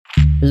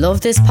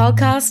Love this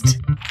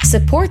podcast?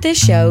 Support this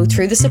show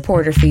through the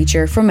supporter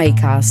feature from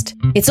Acast.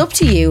 It's up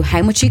to you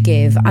how much you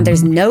give and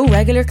there's no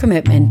regular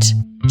commitment.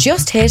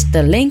 Just hit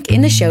the link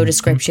in the show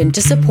description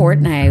to support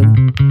now.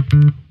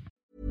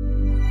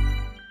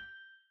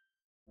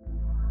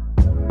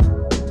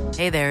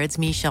 Hey there, it's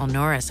Michelle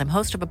Norris. I'm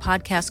host of a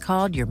podcast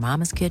called Your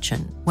Mama's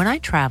Kitchen. When I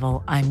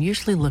travel, I'm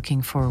usually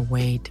looking for a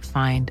way to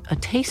find a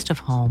taste of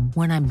home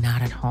when I'm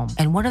not at home.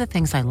 And one of the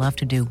things I love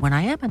to do when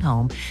I am at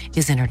home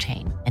is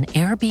entertain. And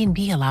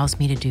Airbnb allows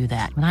me to do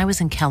that. When I was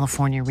in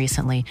California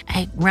recently,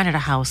 I rented a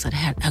house that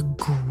had a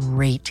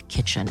great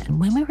kitchen. And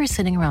when we were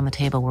sitting around the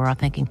table, we were all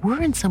thinking, we're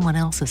in someone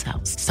else's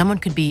house. Someone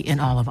could be in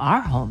all of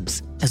our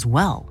homes as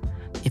well.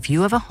 If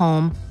you have a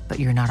home, but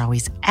you're not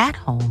always at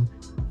home,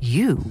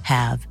 you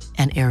have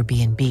an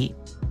Airbnb.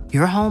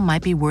 Your home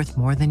might be worth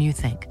more than you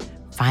think.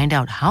 Find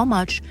out how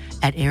much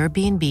at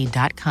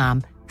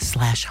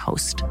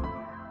airbnb.com/host.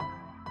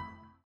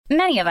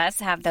 Many of us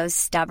have those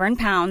stubborn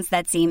pounds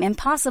that seem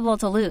impossible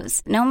to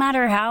lose, no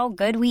matter how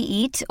good we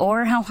eat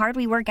or how hard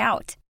we work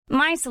out.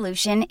 My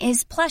solution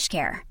is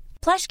PlushCare.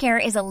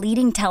 PlushCare is a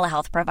leading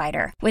telehealth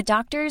provider with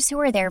doctors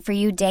who are there for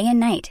you day and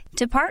night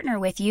to partner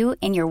with you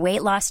in your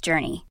weight loss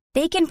journey.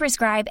 They can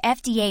prescribe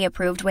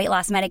FDA-approved weight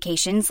loss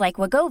medications like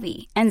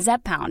Wegovy and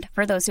Zepbound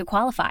for those who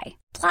qualify.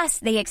 Plus,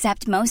 they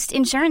accept most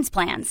insurance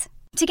plans.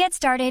 To get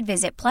started,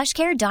 visit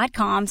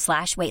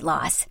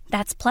plushcare.com/weightloss.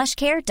 That's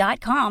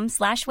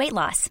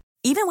plushcare.com/weightloss.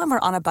 Even when we're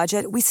on a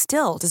budget, we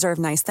still deserve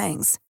nice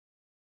things.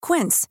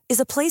 Quince is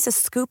a place to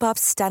scoop up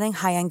stunning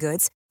high-end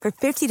goods for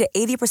 50 to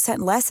 80%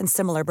 less than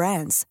similar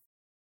brands.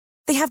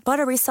 They have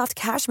buttery soft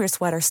cashmere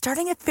sweaters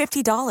starting at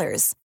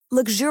 $50,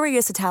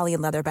 luxurious Italian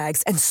leather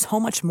bags, and so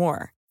much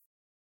more.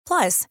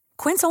 Plus,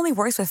 Quince only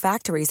works with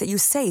factories that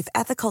use safe,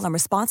 ethical, and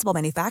responsible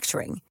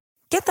manufacturing.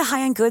 Get the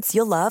high-end goods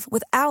you'll love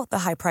without the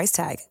high price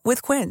tag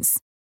with Quince.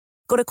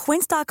 Go to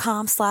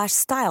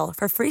quince.com/style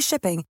for free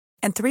shipping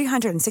and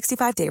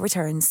 365-day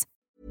returns.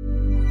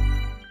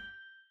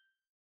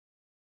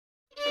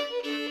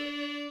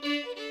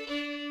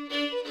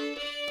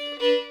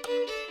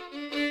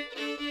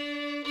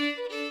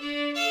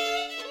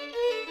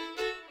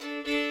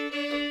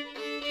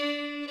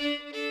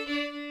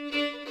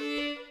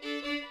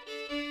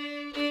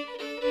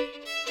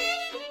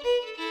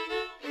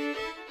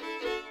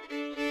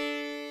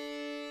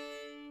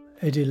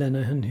 Eddie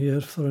Lenihan here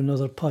for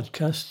another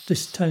podcast,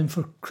 this time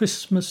for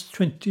Christmas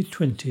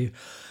 2020.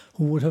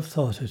 Who would have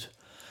thought it?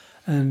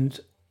 And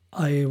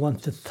I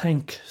want to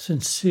thank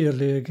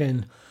sincerely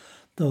again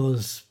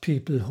those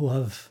people who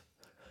have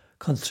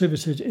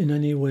contributed in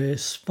any way,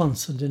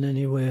 sponsored in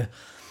any way,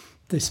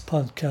 this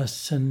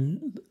podcast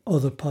and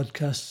other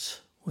podcasts.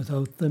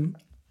 Without them,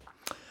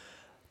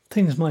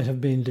 things might have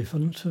been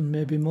different and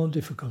maybe more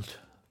difficult.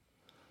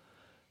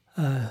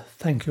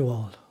 Thank you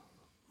all,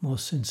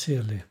 most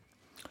sincerely.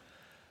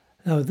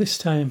 Now, this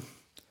time,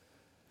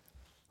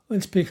 we'll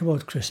speak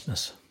about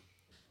Christmas,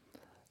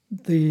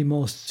 the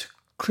most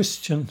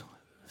Christian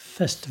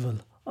festival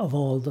of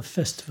all the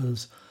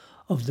festivals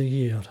of the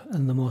year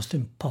and the most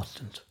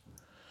important.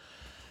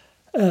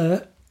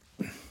 It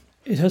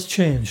has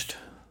changed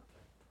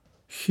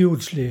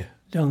hugely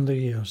down the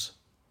years,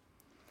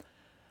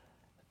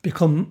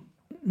 become,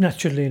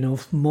 naturally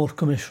enough, more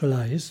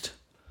commercialised.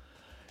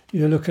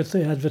 You look at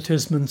the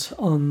advertisements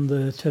on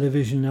the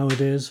television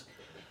nowadays,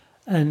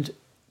 and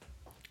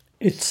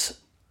it's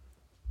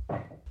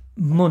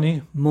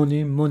money,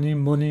 money, money,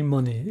 money,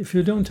 money. If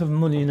you don't have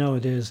money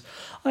nowadays,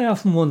 I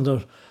often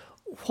wonder,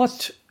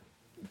 what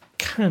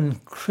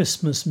can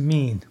Christmas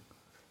mean?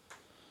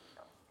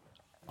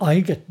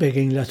 I get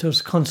begging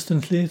letters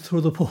constantly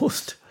through the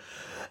post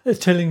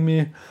telling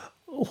me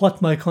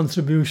what my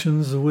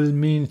contributions will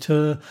mean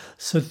to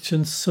such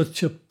and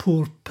such a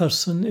poor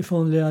person if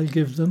only I'll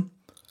give them.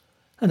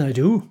 And I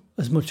do,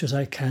 as much as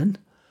I can.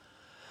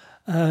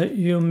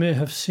 You may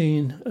have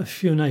seen a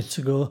few nights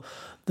ago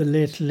the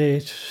Late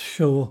Late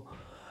Show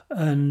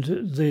and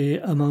the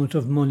amount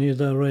of money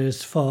they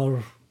raised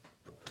for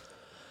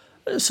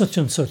such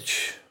and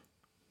such,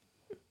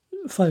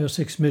 5 or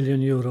 6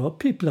 million euro.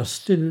 People are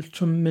still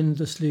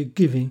tremendously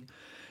giving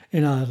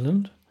in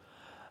Ireland.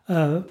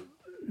 Now,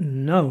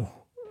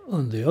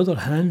 on the other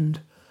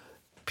hand,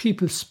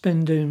 people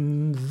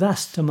spending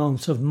vast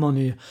amounts of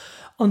money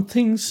on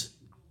things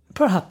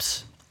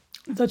perhaps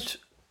that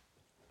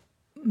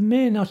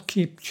may not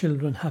keep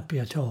children happy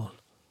at all.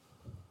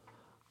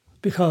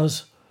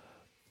 Because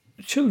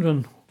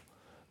children,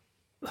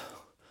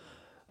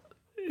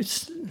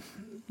 it's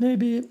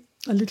maybe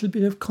a little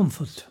bit of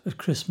comfort at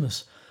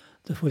Christmas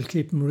that will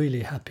keep them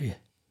really happy.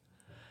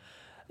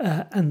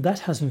 And that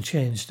hasn't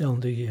changed down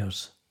the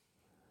years.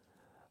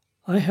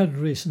 I had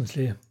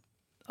recently,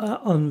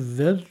 on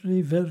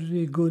very,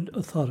 very good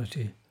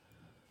authority,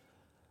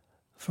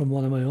 from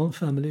one of my own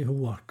family who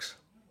works,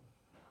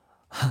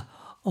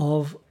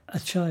 of a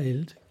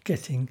child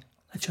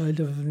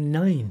of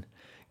 9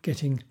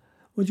 getting,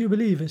 would you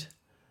believe it,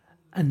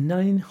 a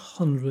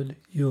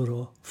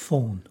 €900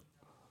 phone.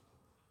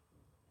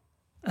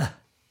 A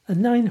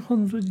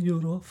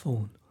 €900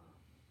 phone.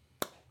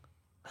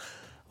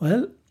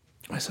 Well,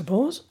 I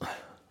suppose.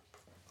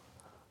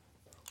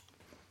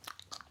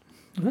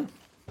 Yeah.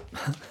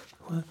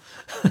 Well,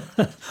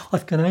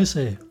 what can I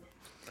say?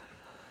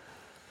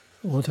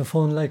 Won't a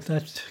phone like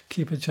that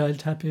keep a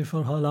child happy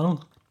for how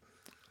long?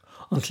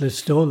 Until it's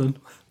stolen.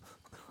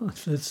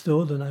 Until it's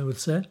stolen, I would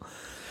say.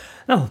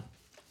 Now,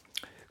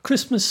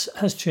 Christmas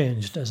has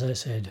changed, as I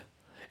said.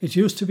 It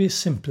used to be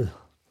simple.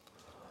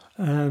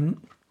 But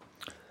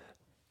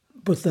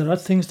there are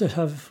things that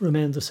have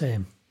remained the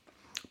same.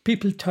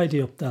 People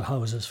tidy up their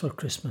houses for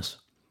Christmas.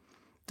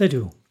 They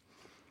do.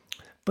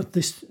 But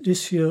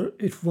this year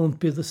it won't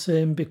be the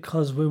same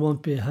because we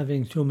won't be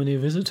having too many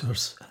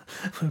visitors.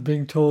 We're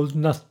being told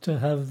not to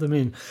have them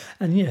in.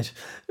 And yet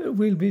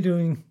we'll be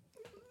doing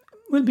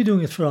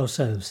it for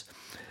ourselves.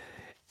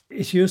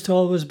 It used to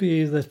always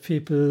be that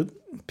people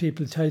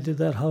tidied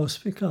their house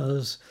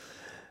because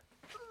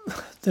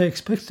they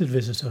expected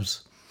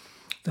visitors.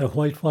 They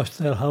whitewashed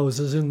their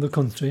houses in the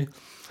country.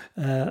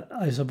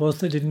 I suppose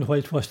they didn't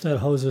whitewash their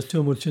houses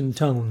too much in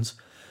towns.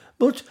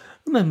 But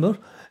remember,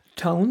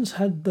 towns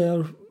had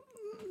their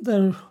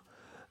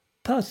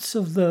parts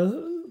of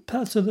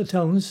the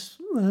towns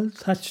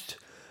thatched.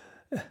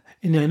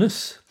 In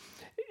Ennis,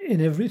 in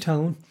every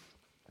town,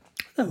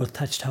 there were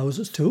thatched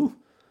houses too.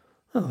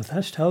 There were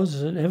thatched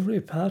houses in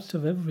every part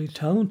of every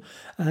town,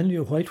 and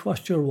you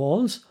whitewashed your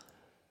walls.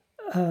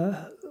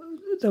 There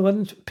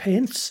weren't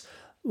paints,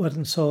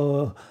 weren't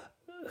so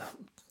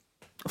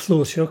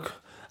flowshook,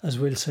 as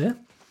we'll say.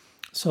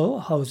 So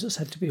houses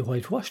had to be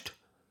whitewashed.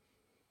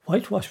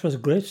 Whitewash was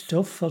great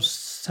stuff for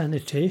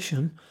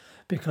sanitation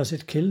because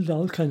it killed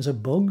all kinds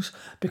of bugs,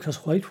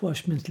 because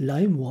whitewash meant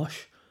lime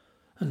wash,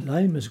 and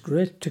lime is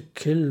great to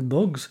kill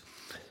bugs.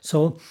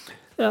 So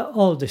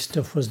all this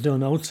stuff was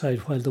done outside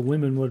while the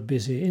women were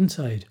busy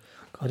inside.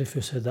 God, if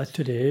you said that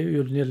today,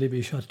 you'd nearly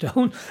be shut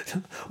down.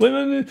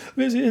 Women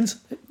busy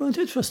inside. But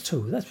it was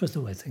true. That was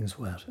the way things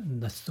were,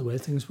 and that's the way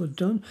things were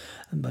done.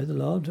 And by the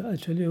Lord, I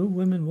tell you,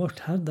 women worked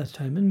hard that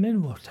time, and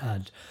men worked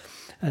hard.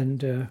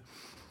 And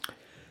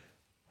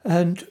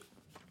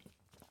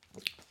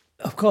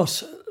of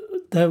course,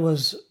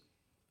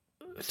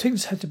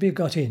 things had to be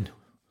got in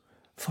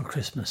for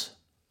Christmas,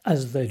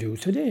 as they do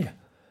today.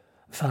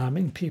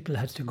 Farming people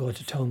had to go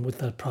to town with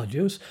their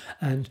produce,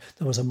 and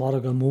there was a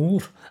Morga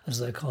Moor, as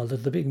they called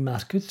it, the big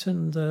market,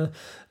 and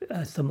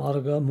at the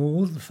Morga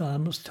Moor the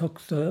farmers took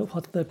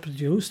what they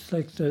produced,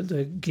 like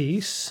the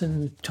geese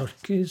and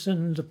turkeys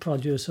and the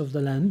produce of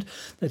the land.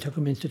 They took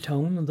them into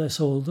town and they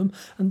sold them,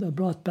 and they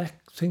brought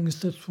back things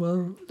that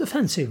were the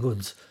fancy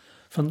goods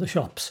from the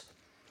shops.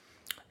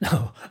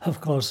 Now, of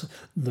course,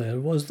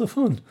 there was the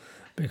fun,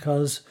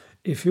 because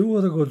if you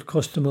were a good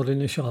customer in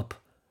a shop,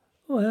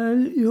 well,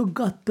 you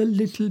got the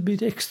little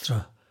bit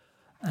extra.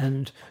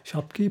 And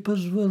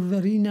shopkeepers were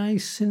very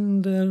nice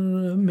in their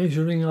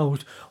measuring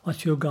out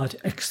what you got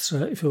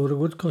extra. If you were a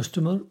good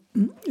customer,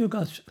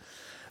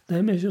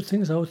 they measured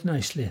things out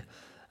nicely,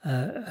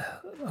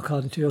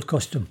 according to your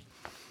custom.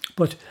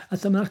 But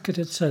at the market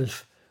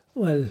itself,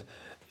 well,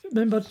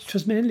 remember, it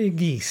was mainly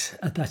geese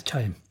at that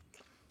time,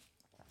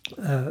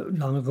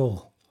 long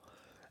ago.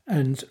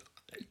 And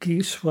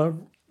geese were,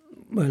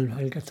 well,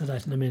 I'll get to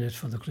that in a minute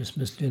for the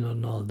Christmas dinner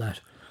and all that.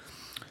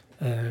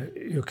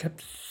 You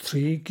kept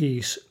 3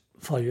 geese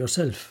for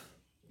yourself.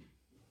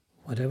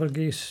 Whatever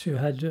geese you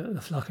had,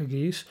 a flock of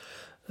geese,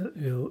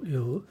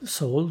 you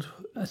sold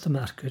at the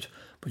market,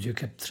 but you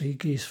kept 3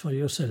 geese for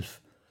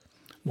yourself.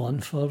 1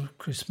 for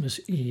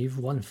Christmas Eve,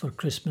 1 for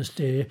Christmas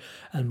Day,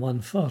 and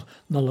 1 for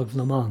Nullag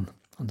Naman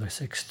on the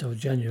 6th of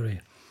January.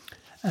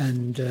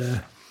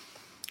 And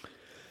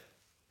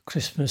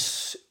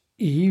Christmas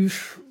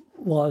Eve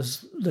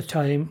was the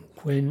time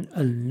when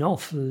an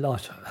awful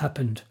lot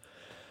happened.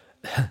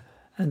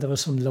 And there were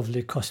some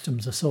lovely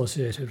customs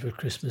associated with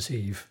Christmas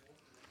Eve.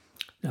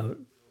 Now,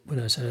 when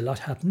I say a lot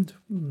happened,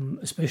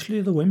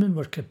 especially the women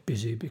were kept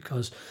busy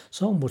because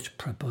so much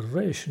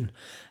preparation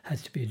had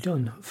to be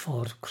done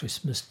for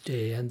Christmas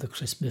Day and the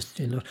Christmas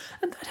dinner,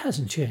 and that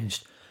hasn't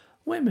changed.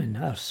 Women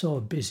are so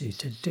busy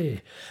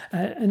today,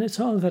 and it's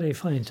all very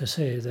fine to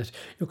say that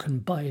you can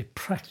buy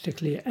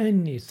practically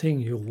anything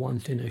you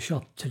want in a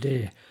shop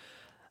today.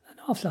 An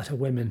awful lot of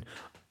women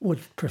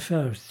would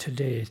prefer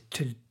today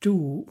to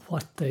do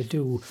what they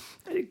do,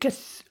 get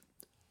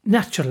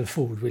natural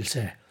food, we'll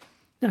say.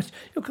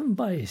 You can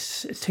buy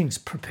things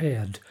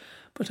prepared,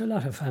 but a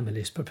lot of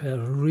families prepare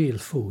real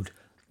food,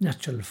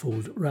 natural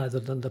food, rather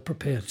than the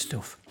prepared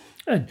stuff.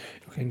 And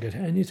you can get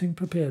anything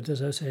prepared,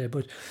 as I say,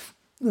 but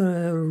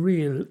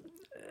real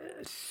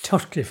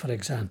turkey, for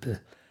example,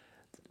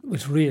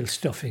 with real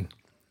stuffing,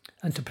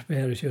 and to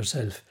prepare it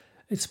yourself,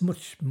 it's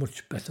much,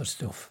 much better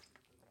stuff.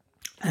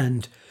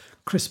 And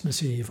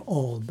Christmas Eve,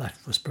 all that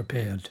was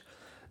prepared.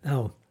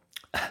 Now,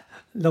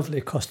 lovely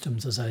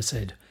customs, as I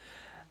said.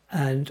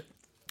 And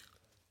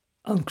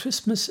on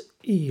Christmas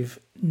Eve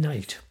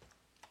night,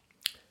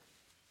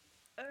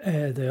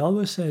 they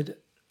always said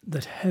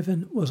that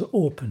heaven was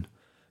open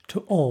to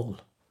all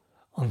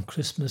on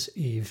Christmas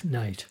Eve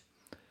night.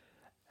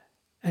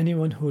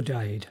 Anyone who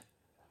died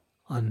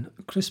on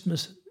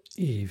Christmas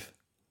Eve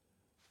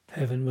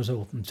heaven was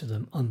open to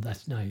them on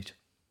that night.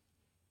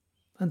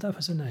 And that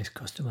was a nice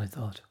custom, I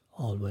thought,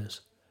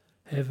 always.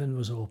 Heaven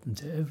was open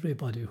to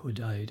everybody who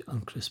died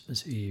on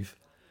Christmas Eve.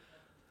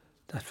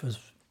 That was...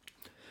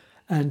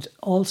 And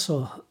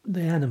also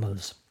the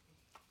animals.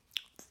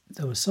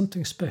 There was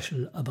something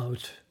special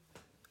about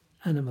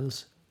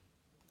animals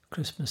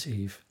Christmas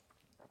Eve.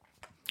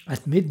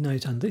 At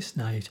midnight on this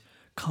night,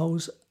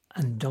 cows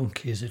and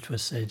donkeys, it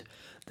was said,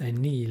 they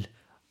kneel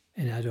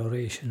in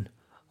adoration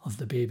of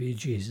the baby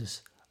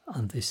Jesus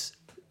on this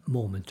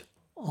moment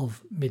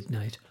of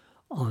midnight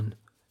on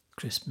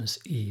Christmas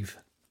Eve.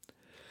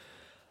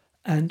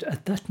 And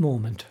at that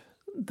moment,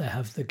 they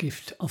have the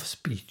gift of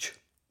speech.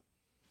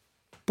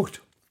 But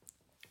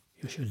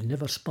you should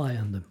never spy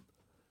on them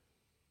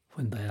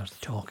when they are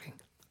talking.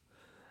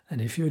 And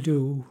if you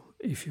do,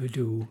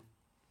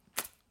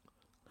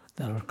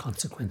 there are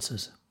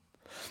consequences.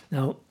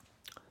 Now,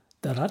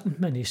 there aren't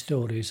many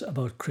stories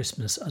about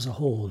Christmas as a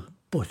whole,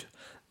 but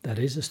there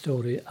is a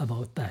story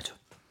about that.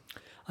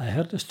 I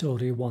heard a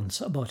story once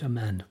about a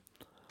man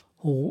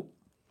who,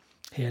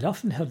 he had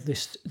often heard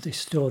this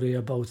story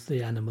about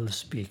the animals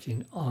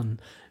speaking on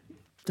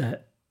the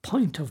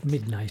point of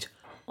midnight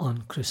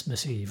on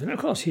Christmas Eve. And of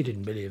course he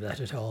didn't believe that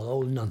at all.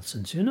 Old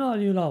nonsense. You know,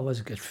 you'll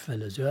always get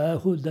fellas. They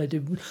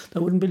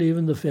wouldn't believe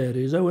in the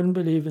fairies. They wouldn't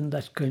believe in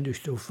that kind of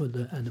stuff for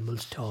the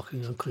animals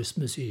talking on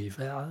Christmas Eve.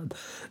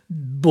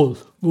 Bull,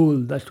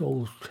 that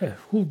old...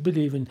 Who'd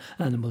believe in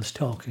animals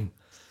talking?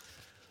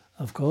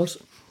 Of course,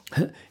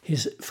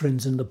 his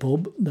friends in the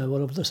pub, they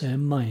were of the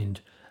same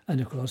mind. And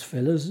of course,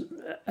 fellas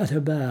at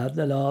a bar,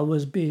 they'll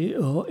always be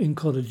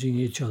encouraging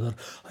each other.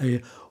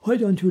 Hey, why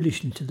don't you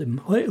listen to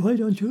them? Why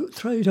don't you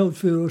try it out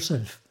for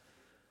yourself?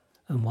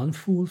 And one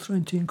fool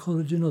trying to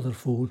encourage another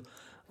fool.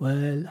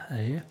 Well,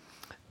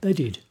 they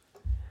did.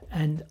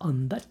 And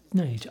on that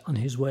night, on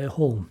his way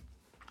home,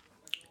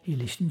 he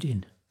listened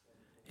in.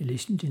 He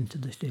listened into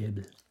the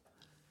stable.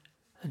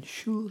 And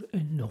sure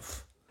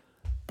enough,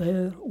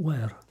 there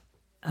were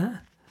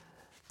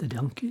the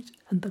donkeys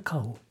and the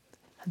cow.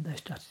 And they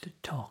started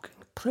talking,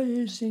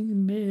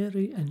 praising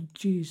Mary and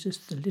Jesus,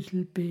 the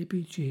little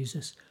baby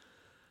Jesus.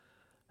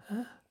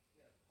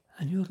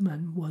 And your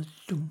man was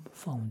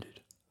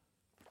dumbfounded.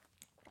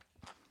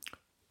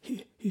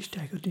 He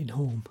staggered in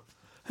home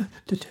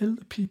to tell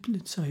the people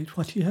inside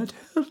what he had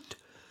heard.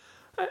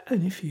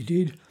 And if he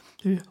did,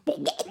 and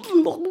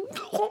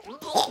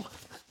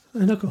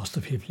of course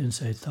the people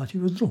inside thought he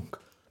was drunk.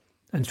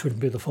 And it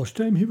wouldn't be the first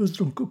time he was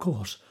drunk, of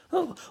course.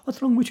 Oh,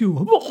 what's wrong with you?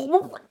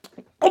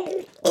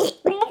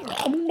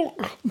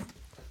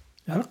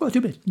 I'll go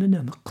to bed.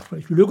 No,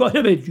 Christ. You go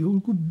to bed,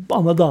 you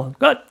Ramadan.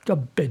 Go to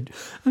bed.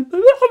 And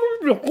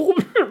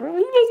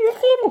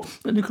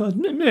he can't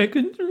make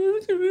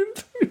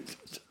it.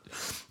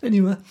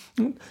 Anyway,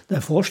 they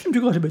forced him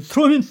to go to bed.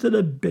 Throw him into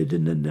the bed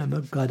in the name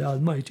of God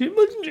Almighty. It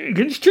wasn't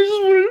against his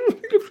will.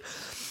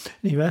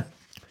 Anyway,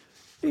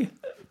 he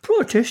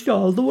protested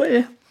all the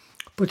way.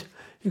 But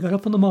he got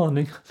up in the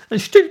morning and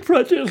still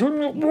protested.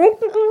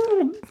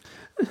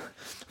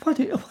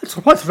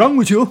 What's wrong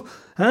with you?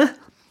 Huh?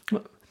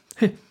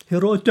 He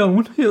wrote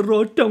down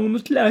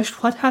at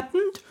last what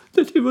happened,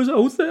 that he was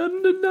out there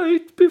in the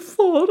night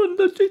before and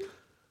that he...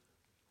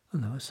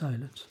 And there was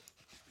silence.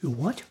 You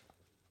what?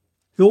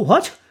 You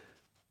what?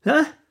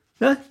 Huh?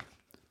 They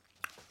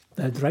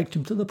dragged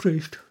him to the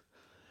priest.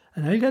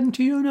 And I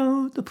guarantee you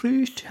now, the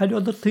priest had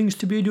other things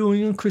to be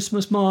doing on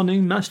Christmas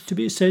morning, mass to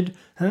be said,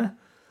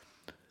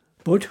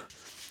 But,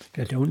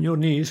 get down on your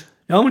knees.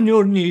 Down on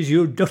your knees,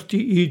 you dirty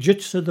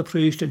Egypt, said the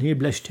priest, and he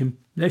blessed him.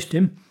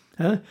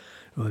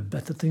 Well,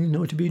 better thing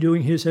now to be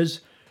doing, he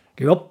says.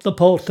 Give up the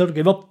porter,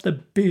 give up the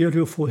beer,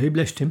 you fool. He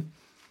blessed him.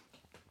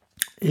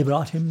 He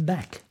brought him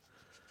back.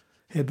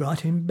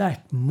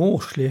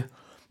 Mostly.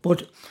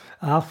 But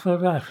after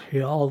that,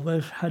 he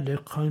always had a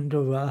kind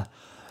of a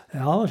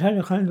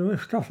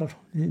stutter.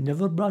 He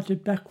never brought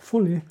it back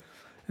fully.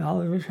 He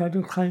always had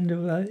a kind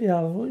of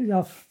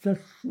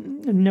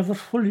never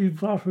fully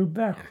brought it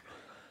back.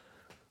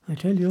 I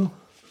tell you,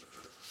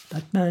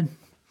 that man,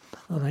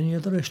 or any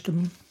of the rest of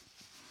them,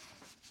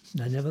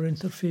 they never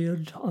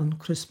interfered on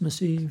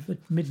Christmas Eve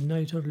at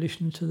midnight or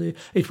listened to the...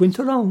 It went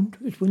around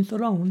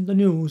the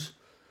news.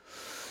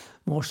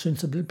 More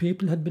sensible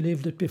people had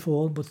believed it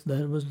before, but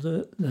there was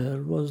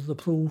the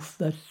proof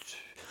that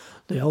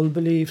the old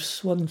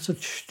beliefs weren't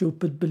such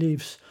stupid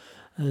beliefs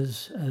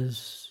as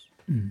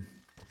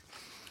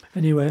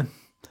Anyway,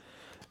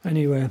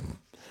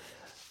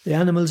 the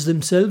animals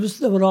themselves,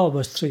 they were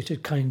always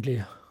treated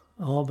kindly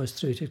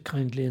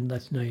in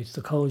that night.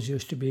 The cows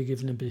used to be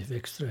given a bit of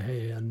extra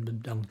hay, and the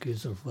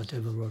donkeys or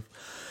whatever.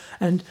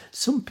 And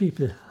some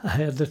people, I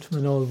heard that from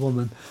an old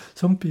woman,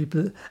 some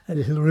people, a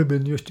little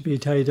ribbon used to be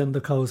tied on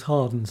the cow's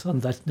horns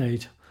on that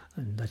night,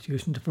 and that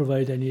used to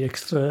provide any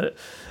extra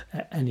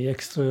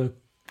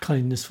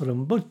kindness for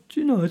them. But,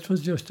 it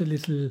was just a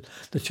little,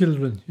 the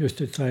children used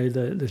to tie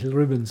the little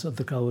ribbons of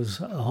the cow's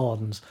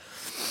horns.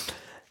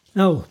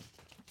 Now,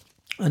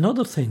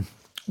 another thing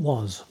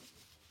was,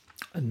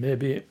 and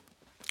maybe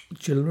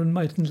children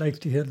mightn't like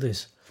to hear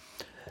this,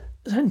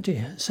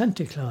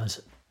 Santa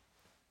Claus,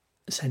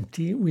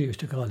 Santi, we used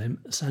to call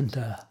him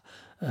Santa,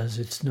 as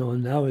it's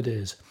known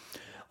nowadays,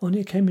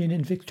 only came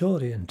in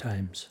Victorian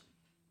times.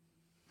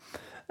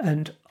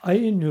 And I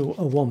knew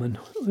a woman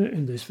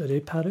in this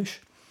very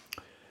parish.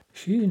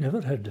 She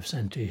never heard of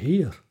Santa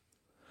here.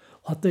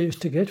 What they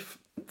used to get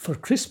for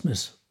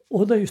Christmas,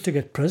 they used to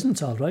get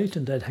presents all right,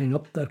 and they'd hang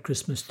up their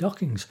Christmas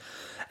stockings.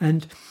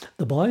 And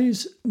the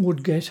boys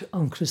would get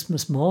on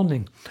Christmas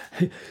morning,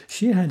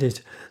 she had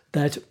it,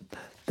 that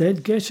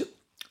they'd get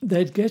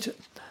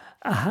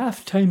a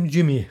half-time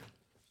Jimmy,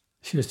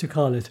 she used to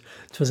call it.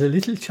 It was a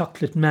little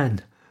chocolate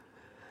man.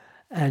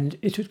 And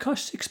it would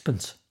cost 6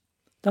 pence.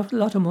 That was a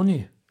lot of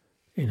money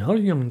in her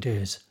young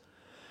days.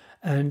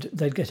 And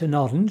they'd get an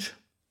orange,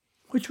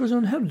 which was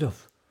unheard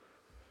of.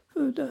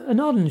 An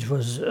orange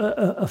was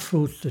a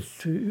fruit that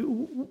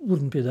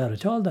wouldn't be there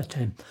at all that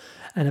time.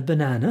 And a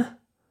banana.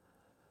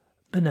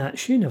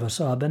 She never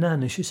saw a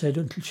banana, she said,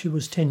 until she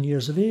was 10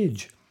 years of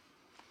age.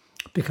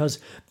 Because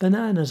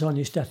bananas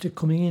only started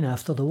coming in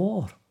after the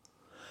war.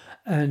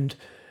 And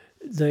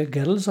the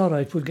girls, all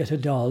right, would get a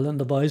doll and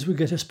the boys would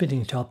get a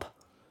spinning top.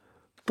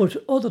 But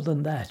other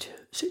than that,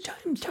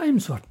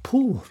 times were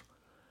poor.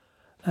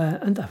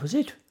 And that was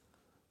it.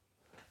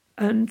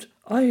 And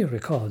I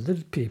recall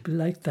that people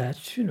like that,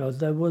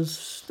 that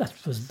was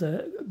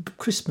the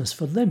Christmas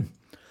for them.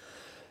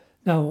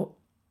 Now,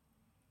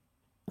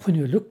 when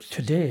you look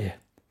today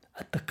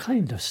at the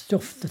kind of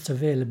stuff that's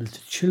available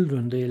to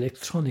children, the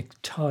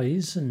electronic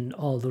toys and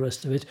all the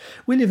rest of it,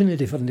 we live in a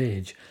different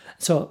age.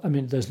 So,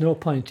 there's no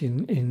point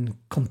in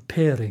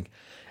comparing.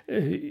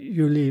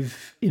 You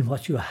live in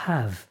what you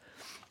have.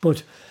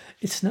 But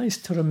it's nice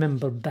to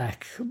remember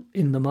back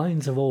in the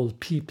minds of old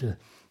people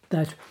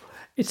that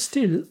it's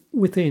still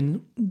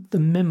within the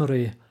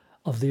memory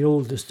of the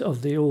oldest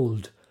of the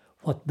old,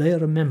 what they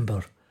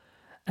remember.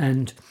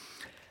 And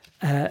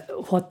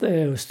what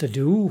they used to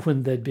do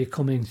when they'd be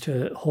coming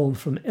home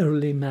from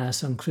early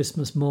mass on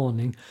Christmas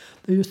morning,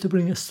 they used to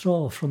bring a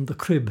straw from the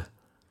crib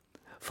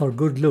for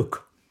good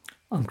luck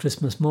on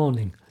Christmas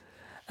morning.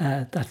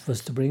 That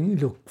was to bring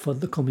luck for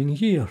the coming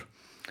year.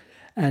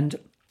 And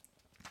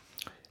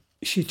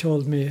she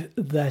told me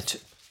that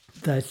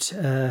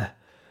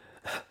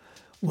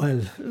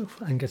well,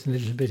 I'm getting a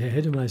little bit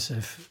ahead of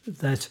myself,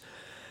 that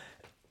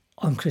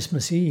on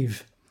Christmas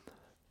Eve,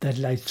 they'd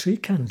light 3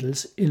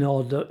 candles in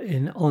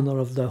honour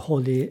of the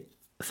Holy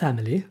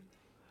Family.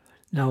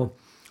 Now,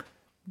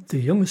 the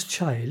youngest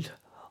child,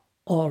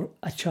 or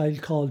a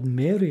child called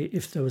Mary,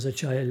 if there was a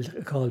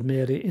child called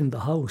Mary in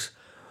the house,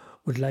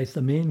 would light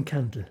the main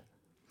candle.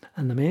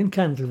 And the main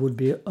candle would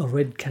be a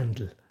red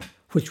candle,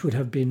 which would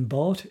have been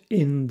bought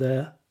in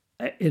the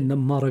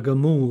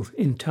Morrigamoor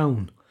in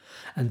town.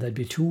 And there'd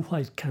be 2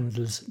 white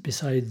candles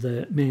beside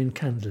the main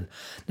candle.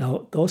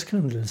 Now, those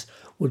candles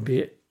would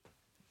be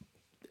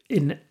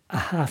in a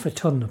half a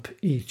turnip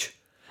each,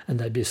 and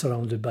they'd be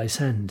surrounded by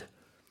sand.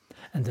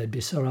 And they'd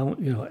be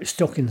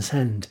stuck in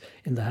sand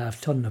in the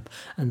half turnip,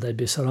 and they'd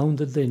be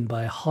surrounded then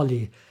by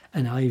holly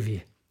and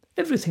ivy.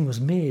 Everything was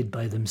made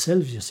by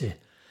themselves, you see,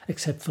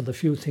 except for the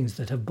few things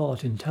that have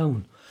bought in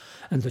town.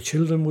 And the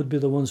children would be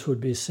the ones who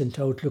would be sent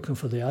out looking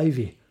for the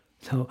ivy.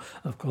 Now,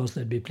 of course,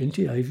 there'd be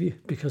plenty of ivy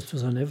because it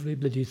was on every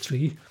bloody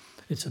tree.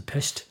 It's a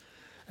pest,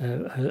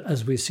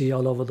 as we see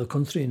all over the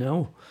country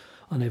now,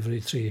 on every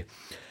tree.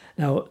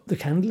 Now, the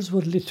candles were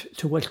lit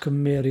to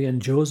welcome Mary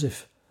and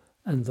Joseph.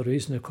 And the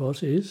reason, of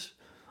course, is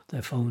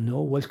they found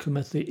no welcome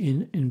at the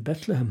inn in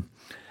Bethlehem.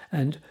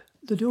 And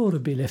the door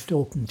would be left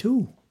open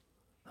too.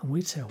 And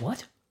we'd say,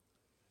 what?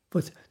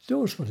 But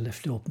doors were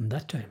left open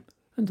that time.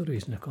 And the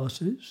reason, of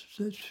course, is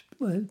that,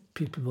 well,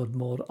 people were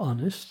more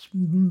honest,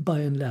 by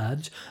and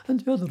large. And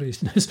the other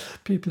reason is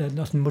people had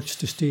nothing much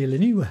to steal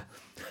anyway.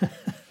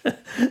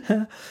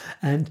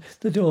 And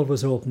the door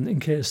was open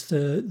in case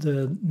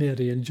the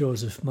Mary and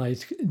Joseph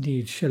might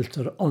need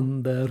shelter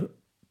on their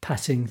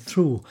passing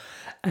through.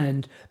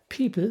 And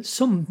people,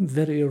 some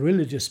very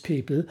religious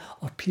people,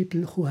 or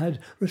people who had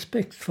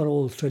respect for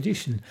old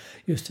tradition,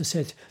 used to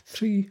set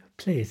 3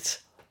 plates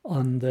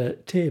on the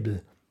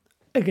table,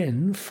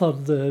 again for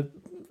the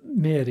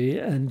Mary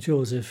and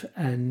Joseph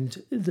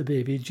and the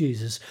baby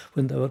Jesus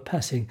when they were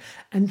passing.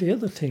 And the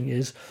other thing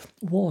is,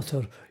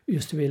 water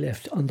used to be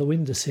left on the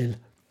windowsill.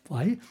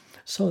 Why?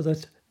 So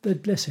that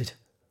they'd bless it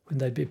when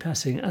they'd be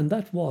passing. And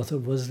that water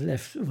was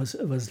left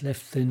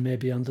then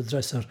maybe on the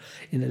dresser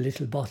in a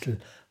little bottle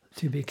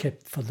to be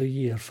kept for the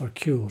year for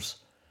cures.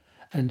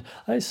 And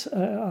I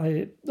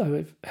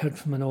heard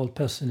from an old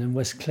person in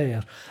West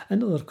Clare,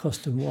 another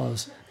custom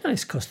was,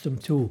 nice custom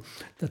too,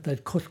 that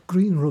they'd cut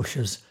green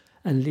rushes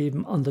and leave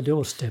them on the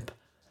doorstep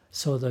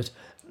so that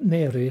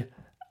Mary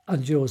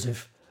and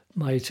Joseph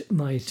might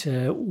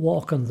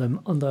walk on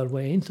them on their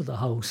way into the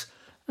house,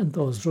 and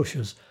those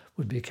rushes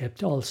would be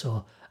kept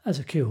also as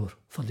a cure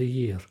for the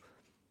year.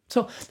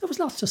 So there was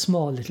lots of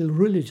small little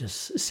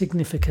religious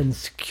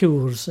significant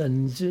cures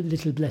and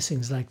little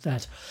blessings like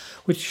that,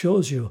 which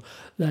shows you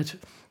that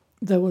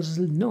there was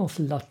an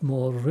awful lot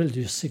more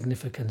religious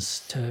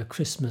significance to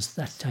Christmas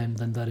that time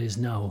than there is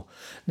now.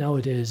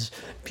 Nowadays,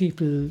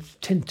 people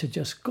tend to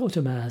just go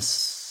to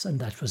Mass and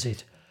that was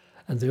it.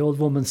 And the old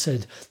woman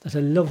said that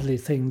a lovely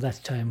thing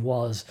that time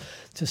was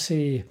to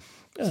see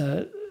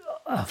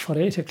for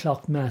 8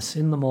 o'clock Mass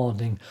in the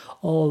morning,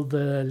 all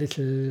the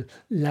little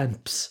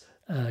lamps,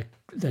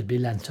 there'd be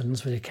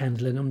lanterns with a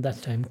candle in them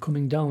that time,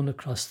 coming down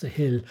across the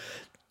hill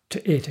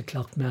to 8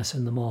 o'clock Mass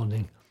in the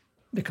morning,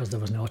 because there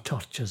was no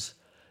torches.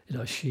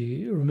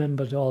 She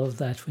remembered all of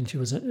that when she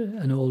was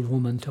an old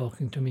woman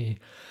talking to me.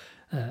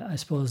 I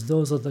suppose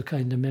those are the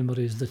kind of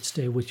memories that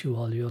stay with you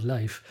all your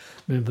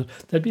life. Remember,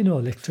 there'd be no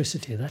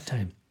electricity at that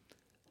time.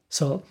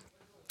 So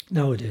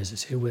nowadays, you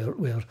see,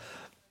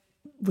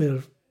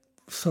 we're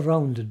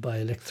surrounded by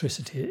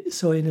electricity.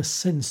 So in a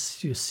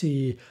sense, you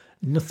see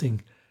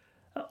nothing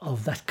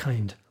of that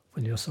kind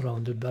when you're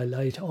surrounded by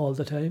light all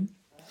the time.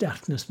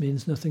 Darkness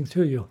means nothing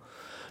to you.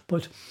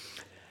 But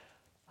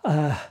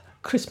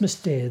Christmas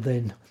Day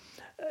then,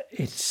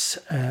 it's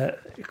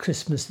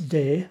Christmas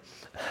Day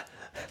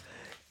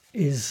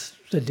is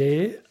the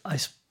day, I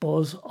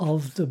suppose,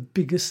 of the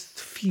biggest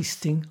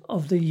feasting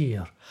of the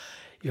year.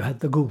 You had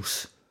the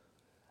goose,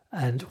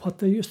 and what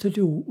they used to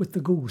do with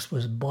the goose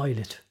was boil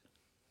it,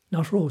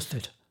 not roast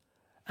it.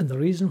 And the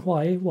reason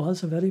why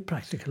was a very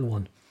practical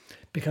one,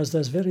 because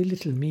there's very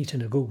little meat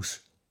in a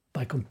goose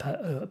by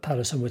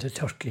comparison with a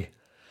turkey.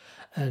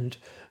 And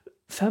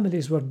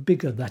families were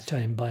bigger that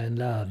time by and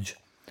large.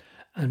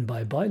 And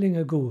by boiling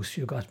a goose,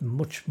 you got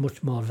much,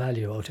 much more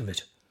value out of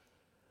it.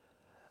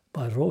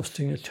 By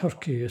roasting a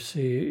turkey, you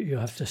see, you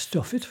have to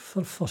stuff it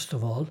first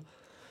of all.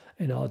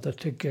 In order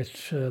to get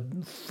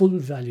full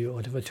value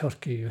out of a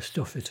turkey, you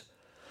stuff it.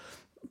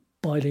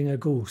 Boiling a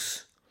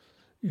goose,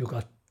 you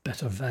got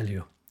better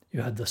value.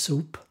 You had the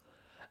soup,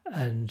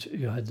 and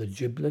you had the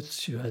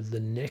giblets, you had the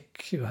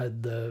neck, you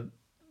had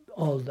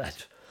all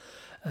that.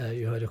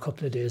 You had a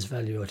couple of days'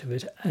 value out of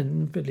it.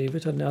 And believe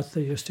it or not,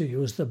 they used to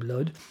use the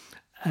blood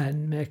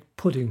and make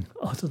pudding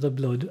out of the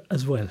blood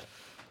as well.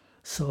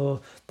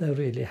 So they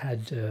really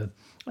had a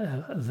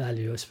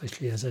value,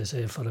 especially, as I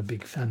say, for a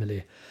big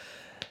family.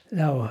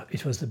 Now,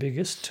 it was the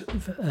biggest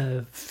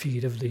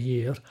feed of the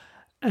year,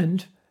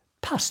 and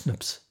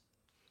parsnips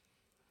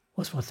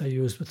was what they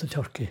used with the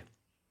turkey.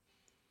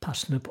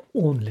 Parsnip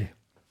only.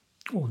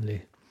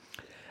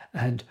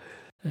 And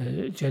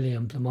jelly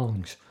and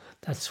blancmange,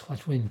 that's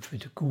what went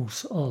with the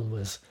goose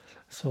always.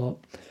 So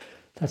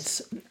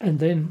and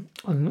then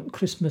on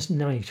Christmas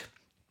night,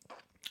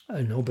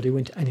 nobody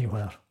went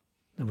anywhere.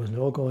 There was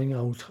no going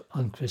out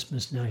on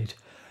Christmas night.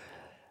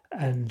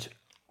 And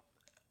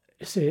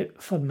see,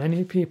 for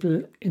many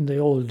people in the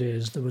old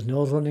days, there was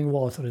no running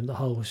water in the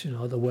house.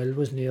 The well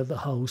was near the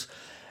house.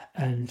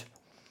 And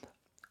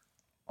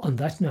on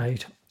that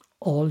night,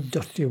 all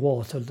dirty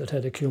water that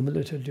had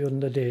accumulated during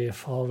the day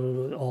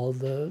for all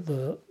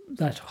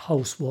that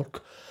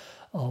housework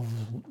of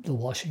the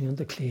washing and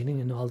the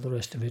cleaning and all the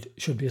rest of it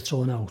should be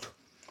thrown out.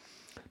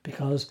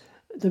 Because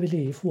the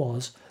belief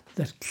was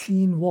that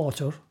clean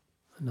water,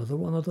 another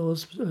one of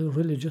those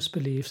religious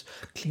beliefs,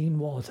 clean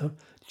water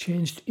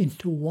changed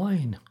into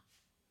wine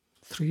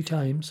 3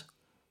 times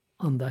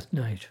on that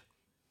night.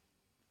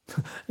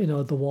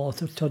 The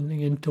water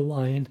turning into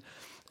wine,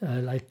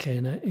 like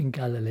Cana in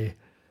Galilee.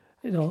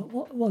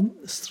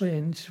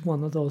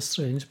 One of those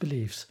strange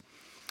beliefs.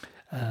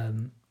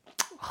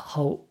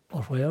 How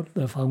or where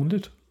they found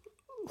it,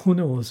 who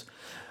knows?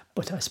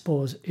 But I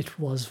suppose it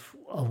was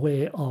a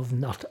way of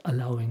not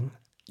allowing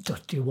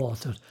dirty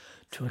water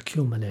to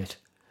accumulate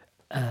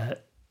in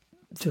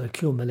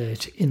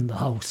the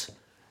house.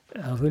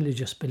 A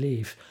religious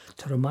belief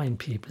to remind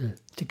people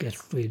to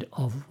get rid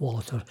of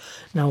water.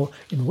 Now,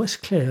 in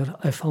West Clare,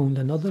 I found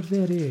another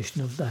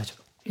variation of that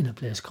in a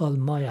place called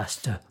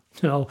Moyasta,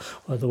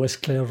 where the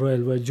West Clare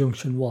Railway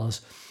Junction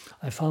was.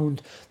 I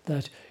found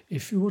that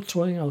if you were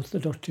throwing out the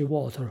dirty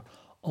water,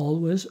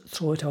 always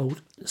throw it out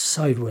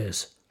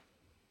sideways,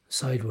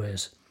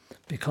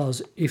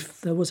 because if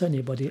there was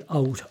anybody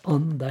out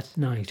on that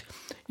night,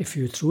 if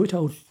you threw it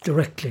out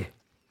directly,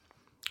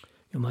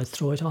 you might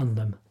throw it on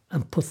them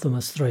and put them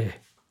astray,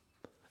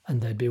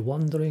 and they'd be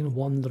wandering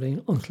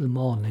until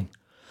morning.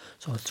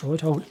 So throw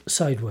it out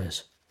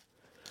sideways.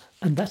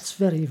 And that's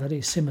very,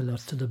 very similar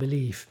to the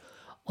belief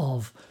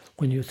of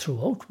when you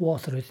throw out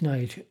water at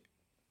night,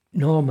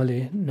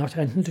 normally, not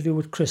anything to do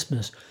with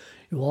Christmas,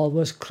 you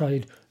always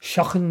cried,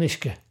 Shochan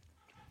Nishke,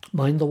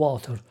 mind the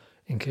water,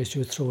 in case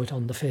you throw it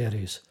on the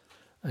fairies.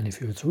 And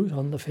if you threw it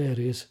on the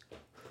fairies,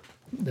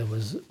 there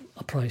was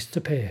a price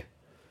to pay.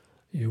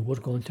 You were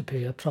going to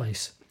pay a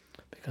price,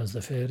 because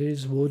the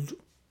fairies would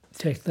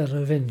take their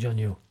revenge on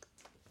you.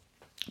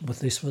 But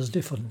this was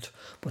different.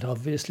 But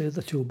obviously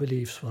the two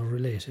beliefs were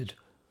related.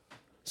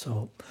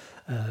 So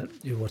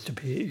you were to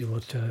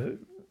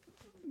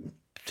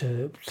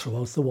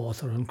throw out the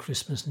water on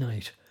Christmas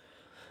night.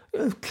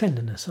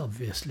 Cleanliness,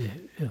 obviously,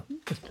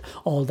 but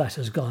all that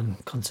has gone,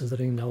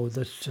 considering now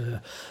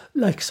that,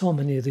 like so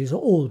many of these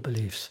old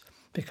beliefs,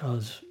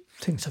 because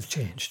things have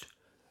changed.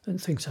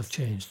 and things have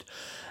changed.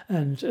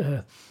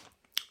 And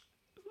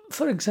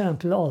for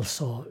example,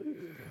 also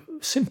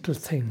simple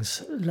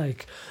things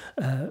like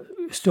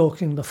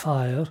stoking the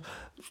fire,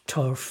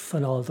 turf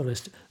and all the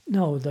rest.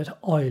 Now that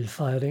oil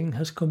firing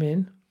has come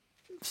in,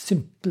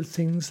 simple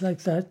things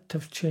like that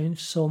have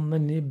changed so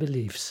many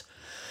beliefs.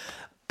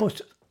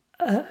 But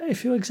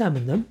if you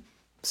examine them,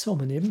 so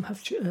many of them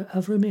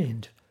have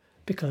remained,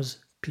 because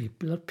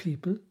people are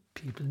people.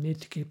 People need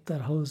to keep their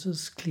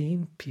houses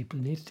clean. People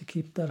need to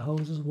keep their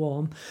houses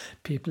warm.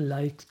 People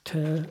like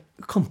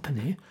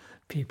company.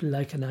 People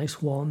like a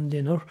nice warm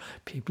dinner.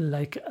 People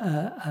like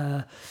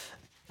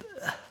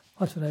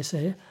what would I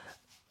say?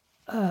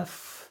 A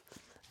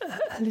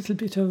little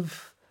bit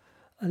of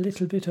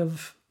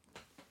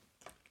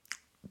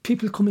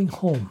people coming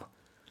home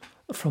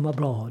from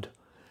abroad.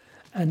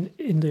 And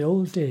in the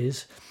old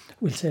days,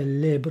 we'll say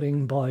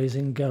labouring boys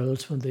and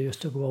girls, when they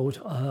used to go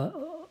out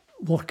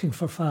working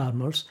for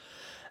farmers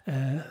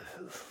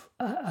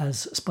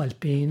as spelt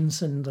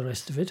beans and the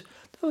rest of it,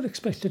 they were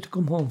expected to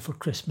come home for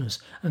Christmas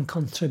and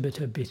contribute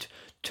a bit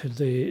to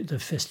the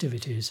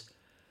festivities.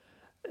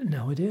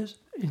 Nowadays,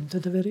 into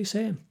the very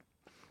same.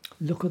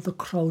 Look at the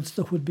crowds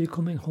that would be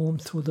coming home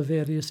through the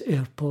various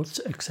airports,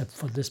 except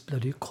for this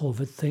bloody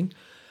COVID thing.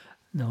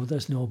 Now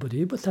there's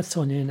nobody, but that's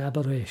only an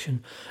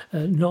aberration.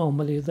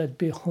 Normally there'd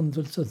be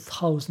hundreds of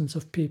thousands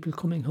of people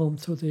coming home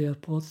through the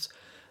airports,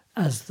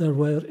 as there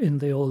were in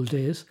the old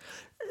days.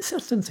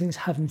 Certain things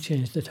haven't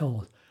changed at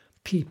all.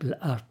 People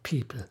are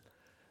people.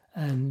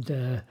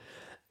 And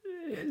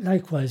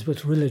likewise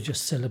with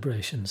religious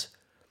celebrations.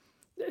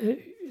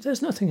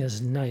 There's nothing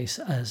as nice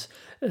as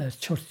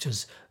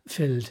churches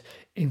filled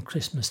in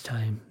Christmas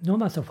time, no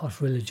matter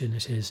what religion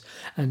it is.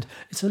 And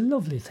it's a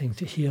lovely thing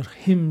to hear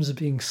hymns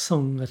being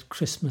sung at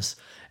Christmas.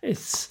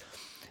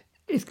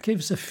 It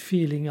gives a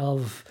feeling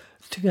of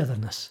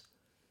togetherness.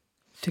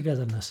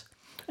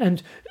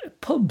 And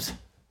pubs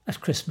at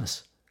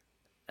Christmas.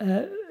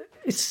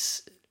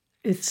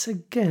 It's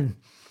again,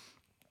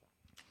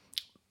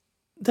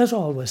 there's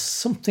always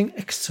something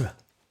extra.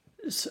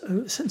 A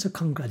sense of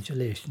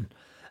congratulation,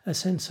 a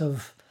sense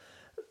of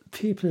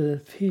people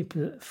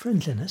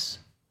friendliness,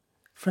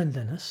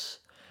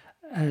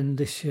 and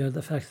this year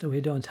the fact that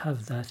we don't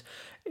have that,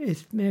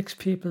 it makes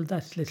people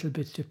that little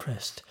bit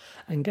depressed.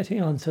 And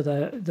getting onto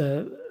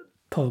the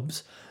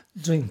pubs,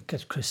 drink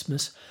at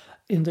Christmas,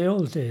 in the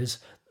old days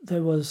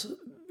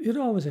you'd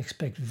always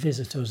expect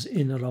visitors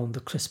in around the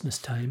Christmas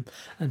time,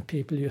 and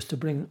people used to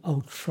bring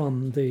out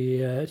from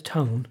the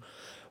town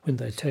when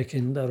they take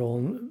in their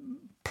own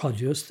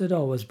produce. They'd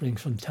always bring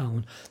from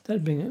town.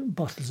 They'd bring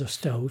bottles of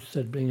stout,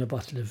 they'd bring a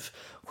bottle of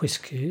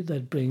whiskey,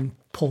 they'd bring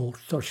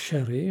port or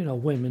sherry.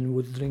 Women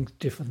would drink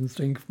different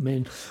drinks.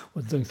 Men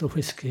would drink the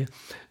whiskey.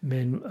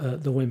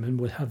 The women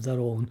would have their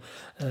own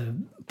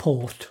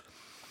port.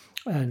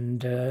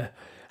 And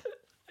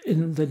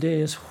in the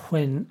days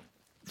when,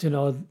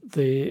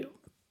 the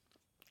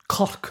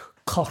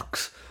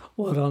corks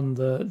were on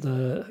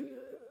the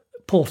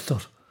porter,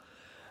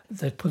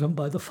 they'd put them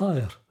by the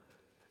fire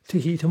to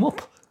heat them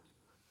up.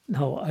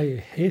 Now, I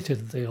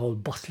hated the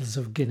old bottles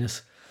of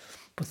Guinness,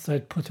 but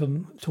they'd put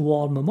them to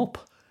warm them up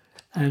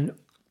and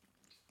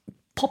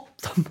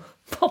pop them.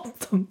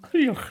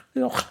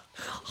 Yuck,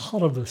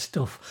 horrible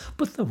stuff.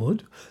 But they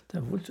would,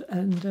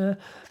 and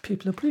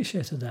people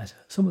appreciated that.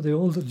 Some of the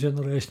older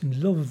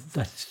generation loved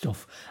that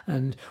stuff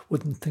and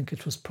wouldn't think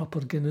it was proper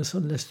Guinness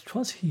unless it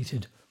was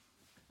heated.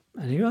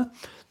 Anyway,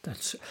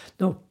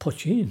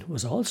 poachine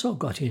was also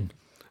got in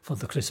for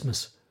the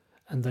Christmas,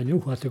 and they knew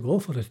where to go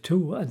for it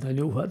too, and they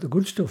knew what the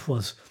good stuff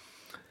was.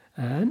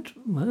 And,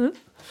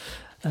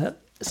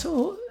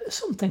 so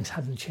some things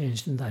haven't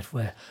changed in that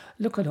way.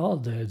 Look at all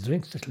the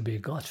drinks that'll be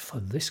got for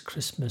this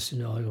Christmas,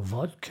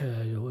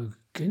 vodka,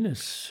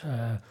 Guinness.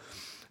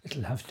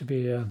 It'll have to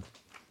be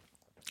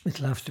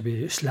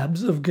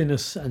slabs of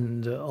Guinness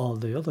and all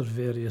the other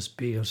various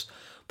beers,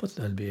 but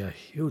there'll be a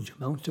huge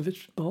amount of it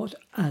bought,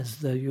 as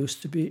there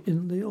used to be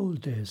in the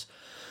old days.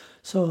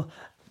 So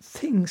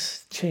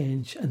things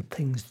change and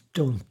things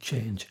don't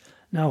change.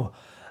 Now,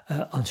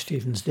 on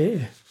Stephen's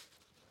Day,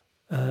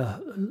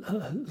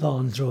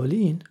 Lán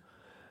Droilín,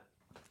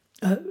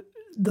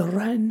 the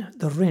wren,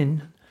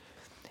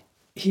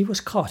 he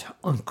was caught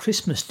on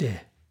Christmas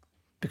Day,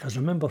 because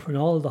remember when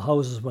all the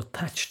houses were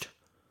thatched,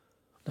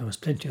 there was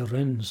plenty of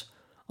rans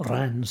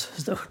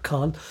as they were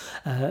called,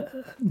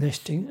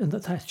 nesting in the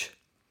thatch,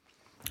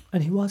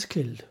 and he was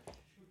killed.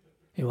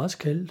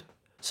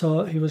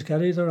 So he was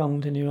carried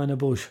around in a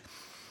bush.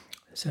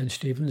 St.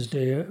 Stephen's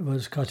Day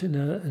was caught in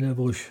a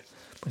bush,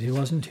 but he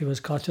wasn't. He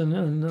was caught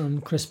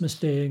on Christmas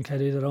Day and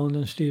carried around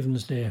on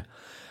Stephen's Day.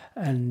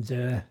 And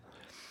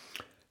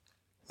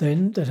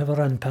then they'd have a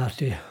run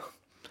party.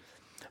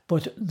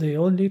 But the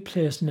only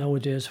place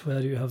nowadays where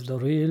you have the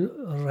real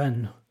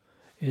run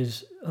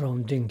is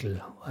around Dingle,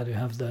 where you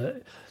have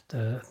the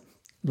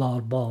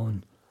Lord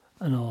Bowen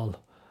and all.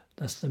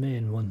 That's the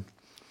main one.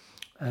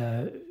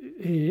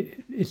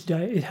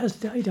 it has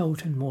died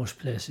out in most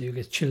places. You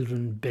get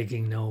children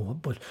begging now,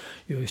 but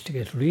you used to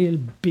get real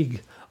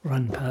big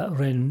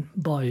Wren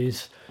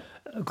boys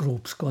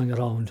groups going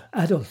around,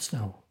 adults,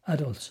 and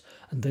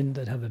then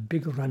they'd have a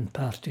big run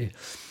party.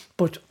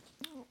 But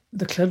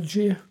the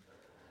clergy,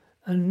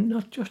 and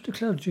not just the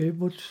clergy,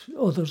 but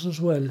others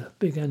as well,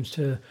 began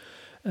to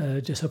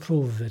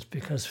disapprove of it,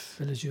 because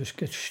fellas used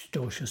to get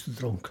stocious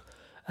drunk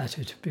at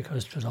it,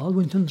 because it was all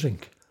went and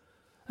drink.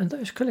 And they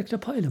used to collect a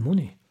pile of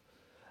money.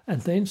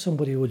 And then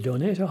somebody would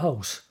donate a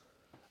house,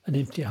 an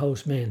empty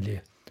house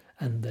mainly,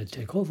 and they'd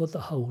take over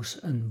the house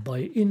and buy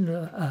in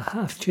a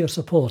half-tier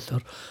of porter,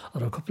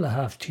 or a couple of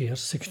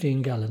half-tiers,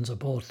 16 gallons of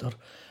porter,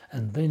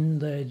 and then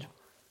they'd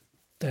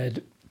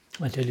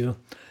I tell you,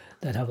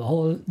 they'd have a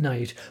whole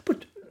night.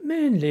 But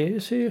mainly,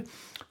 if it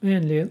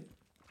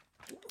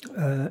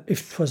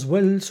was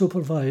well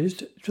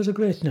supervised, it was a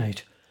great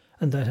night.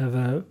 And they'd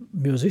have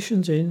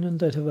musicians in, and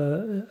they'd have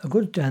a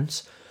good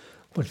dance,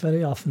 but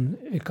very often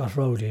it got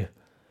rowdy.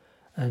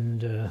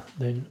 And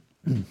then,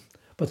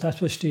 but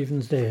that was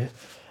Stephen's Day.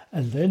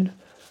 And then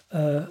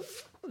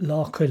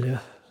Lough Cuillagh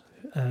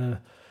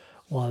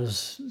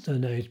was the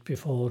night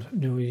before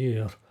New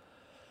Year.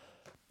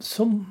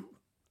 Some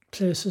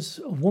places,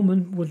 a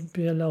woman wouldn't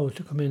be allowed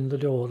to come in the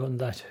door on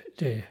that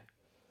day,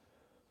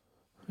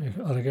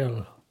 or a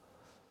girl,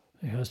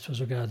 because it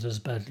was regarded as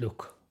bad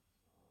luck.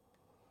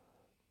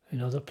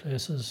 In other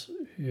places,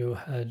 you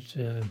had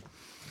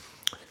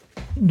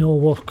no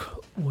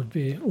work would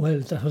be, well,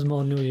 that was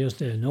more New Year's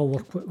Day. No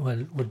work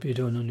would be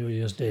done on New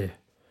Year's Day,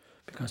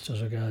 because it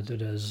was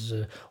regarded as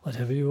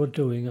whatever you were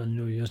doing on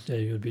New Year's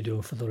Day, you'd be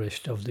doing for the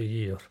rest of the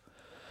year.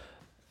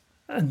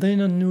 And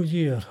then on New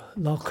Year,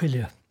 Lough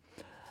Cuillagh,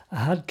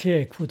 a hard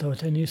cake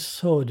without any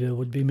soda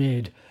would be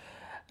made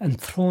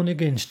and thrown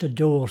against a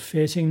door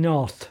facing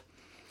north,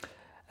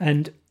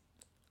 and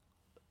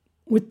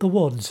with the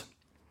words,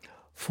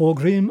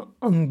 Fógrim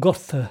an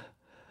Gortha,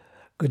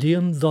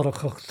 Gudíon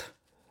Dorchacht,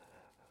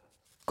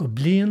 go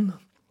blian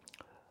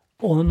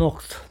ó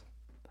nocht,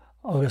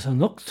 agus a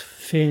nocht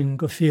féin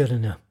go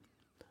fíorna.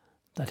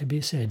 That'd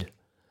be said.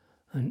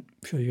 And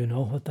sure you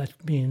know what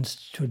that means.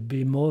 It should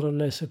be more or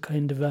less a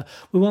kind of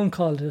we won't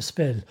call it a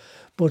spell,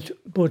 but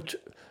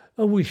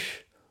a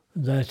wish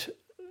that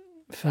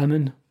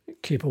famine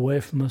keep away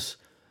from us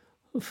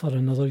for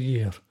another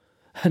year.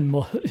 And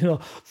more,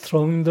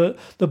 throwing the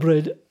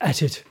bread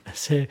at it.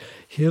 Say,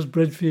 here's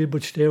bread for you,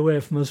 but stay away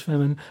from us,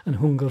 famine and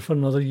hunger for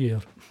another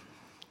year.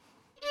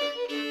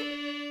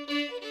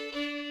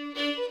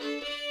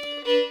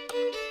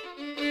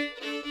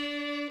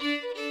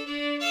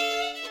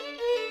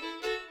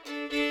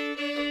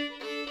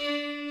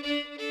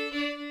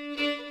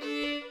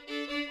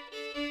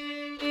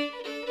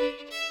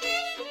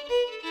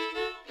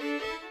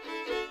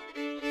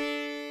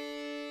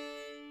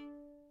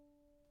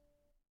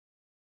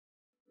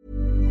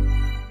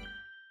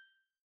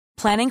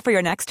 Planning for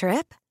your next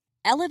trip?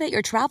 Elevate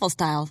your travel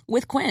style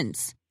with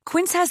Quince.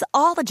 Quince has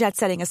all the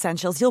jet-setting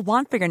essentials you'll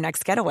want for your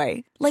next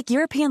getaway, like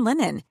European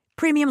linen,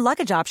 premium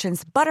luggage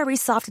options, buttery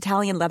soft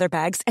Italian leather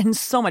bags, and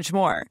so much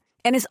more.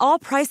 And is all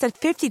priced at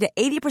 50 to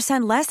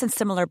 80% less than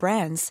similar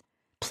brands.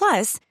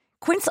 Plus,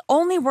 Quince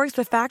only works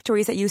with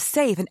factories that use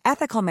safe and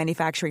ethical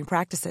manufacturing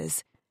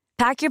practices.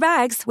 Pack your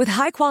bags with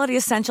high-quality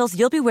essentials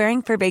you'll be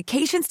wearing for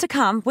vacations to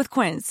come with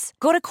Quince.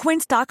 Go to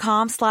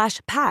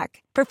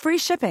quince.com/pack for free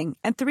shipping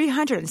and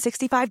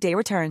 365-day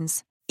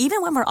returns.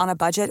 Even when we're on a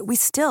budget, we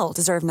still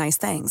deserve nice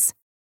things.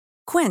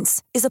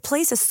 Quince is a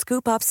place to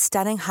scoop up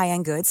stunning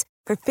high-end goods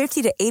for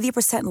 50 to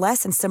 80%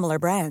 less than similar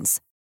brands.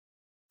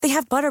 They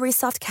have buttery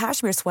soft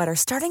cashmere sweaters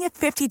starting at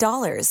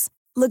 $50,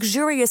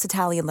 luxurious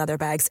Italian leather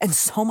bags, and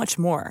so much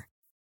more.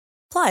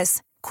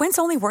 Plus, Quince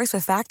only works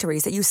with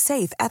factories that use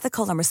safe,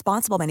 ethical, and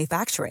responsible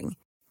manufacturing.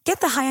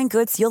 Get the high-end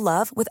goods you'll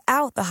love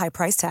without the high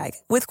price tag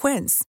with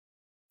Quince.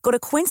 Go to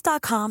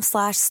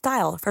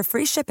quince.com/style for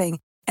free shipping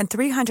and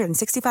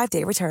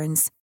 365-day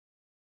returns.